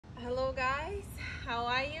how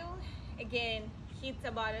are you? Again, HIIT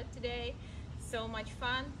Tabata today. So much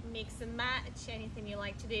fun, mix and match, anything you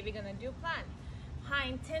like. Today we're gonna do plank. High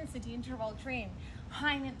intensity interval training.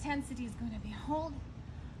 High intensity is gonna be hold,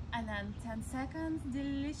 and then 10 seconds,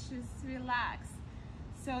 delicious, relax.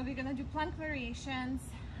 So we're gonna do plank variations,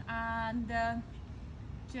 and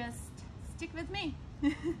just stick with me.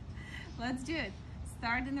 Let's do it.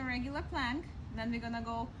 Start in a regular plank, then we're gonna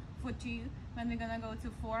go for 2, then we're gonna go to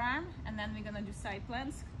forearm, and then we're gonna do side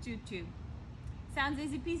planks, 2, 2. Sounds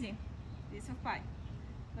easy peasy. Piece of pie.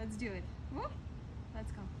 Let's do it. Woo.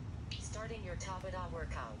 Let's go. Starting your Tabata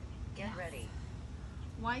workout. Get ready.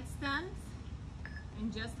 Wide stance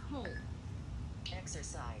and just hold.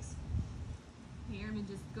 Exercise. Here we're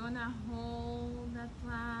just gonna hold that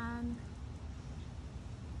plank.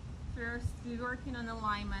 First, we're working on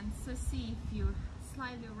alignment, so see if you're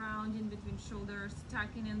slightly round in between shoulders,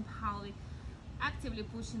 tucking in pelvic, actively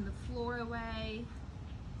pushing the floor away,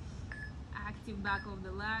 active back of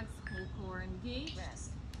the legs, whole core engaged,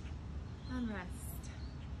 Rest. and rest.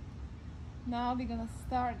 Now we're gonna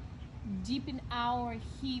start dipping our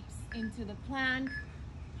hips into the plank,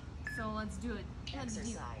 so let's do it. Let's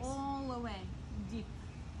dip all the way, dip,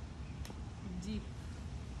 dip,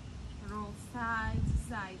 roll side to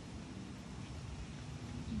side.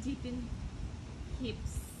 Deepen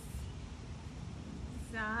hips,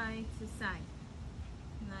 side to side.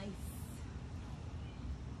 Nice.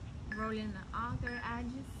 Rolling the outer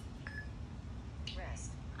edges.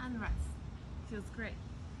 Rest. And rest. Feels great.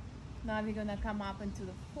 Now we're gonna come up into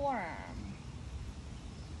the forearm.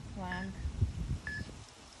 Plank.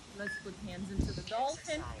 Let's put hands into the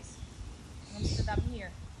dolphin. Exercise. And sit up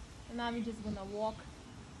here. And now we're just gonna walk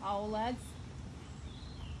our legs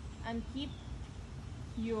and keep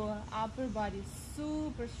your upper body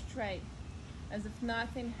super straight, as if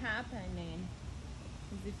nothing happening,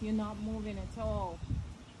 as if you're not moving at all.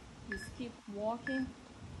 Just keep walking,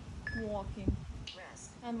 walking,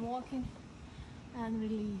 Rest. and walking, and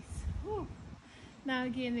release. Whew. Now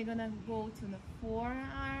again, we're gonna go to the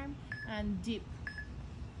forearm and dip.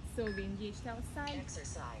 So we engaged our side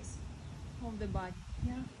Exercise. of the body,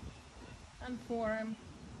 yeah, and forearm,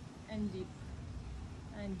 and dip,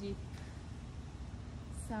 and dip.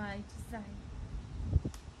 Side to side,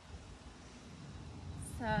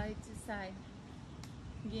 side to side.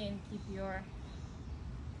 Again, keep your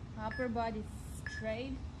upper body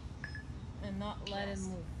straight and not let it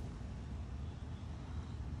move.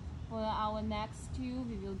 For our next 2,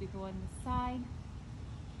 we will be going the side,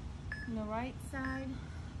 on the right side,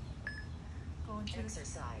 going to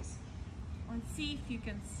exercise, and see if you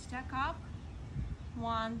can stack up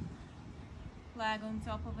one leg on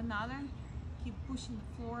top of another. Keep pushing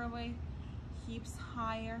the floor away, hips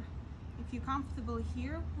higher. If you're comfortable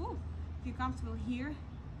here, if you're comfortable here,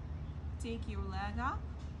 take your leg up.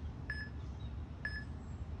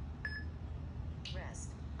 Rest.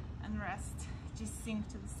 And rest. Just sink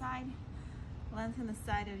to the side, lengthen the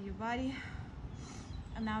side of your body.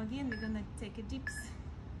 And now again, we're gonna take a dips.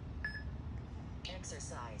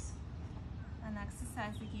 Exercise. And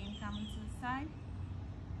exercise again, coming to the side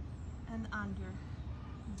and under.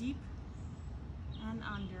 Deep and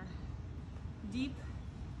under, deep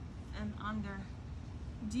and under,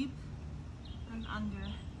 deep and under,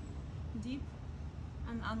 deep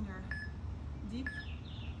and under, deep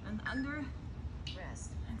and under,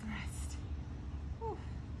 rest and rest. Whew.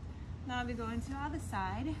 Now we go into the other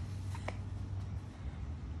side,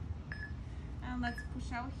 and let's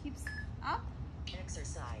push our hips up.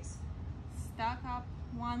 Exercise. Stack up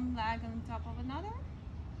one leg on top of another,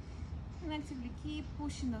 and actively keep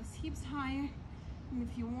pushing those hips higher. And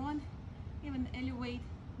if you want, even elevate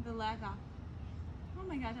the leg up. Oh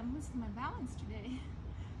my God, I'm losing my balance today.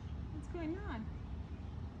 What's going on?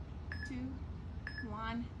 2,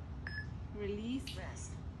 1, release,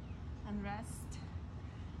 rest, and rest.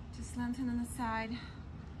 Just lengthen on the side,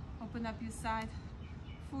 open up your side,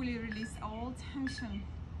 fully release all tension.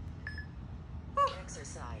 Whew.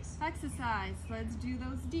 Exercise. Exercise, let's do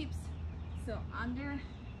those dips. So under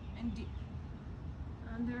and dip,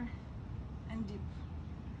 under and dip,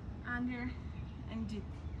 under and dip,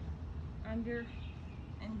 under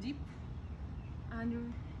and dip, under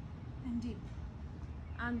and dip,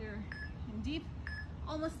 under and dip.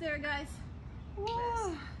 Almost there, guys.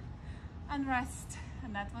 Woo. And rest.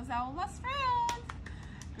 And that was our last round.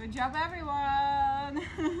 Good job, everyone.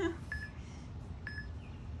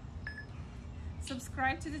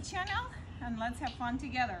 Subscribe to the channel and let's have fun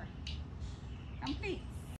together. Complete.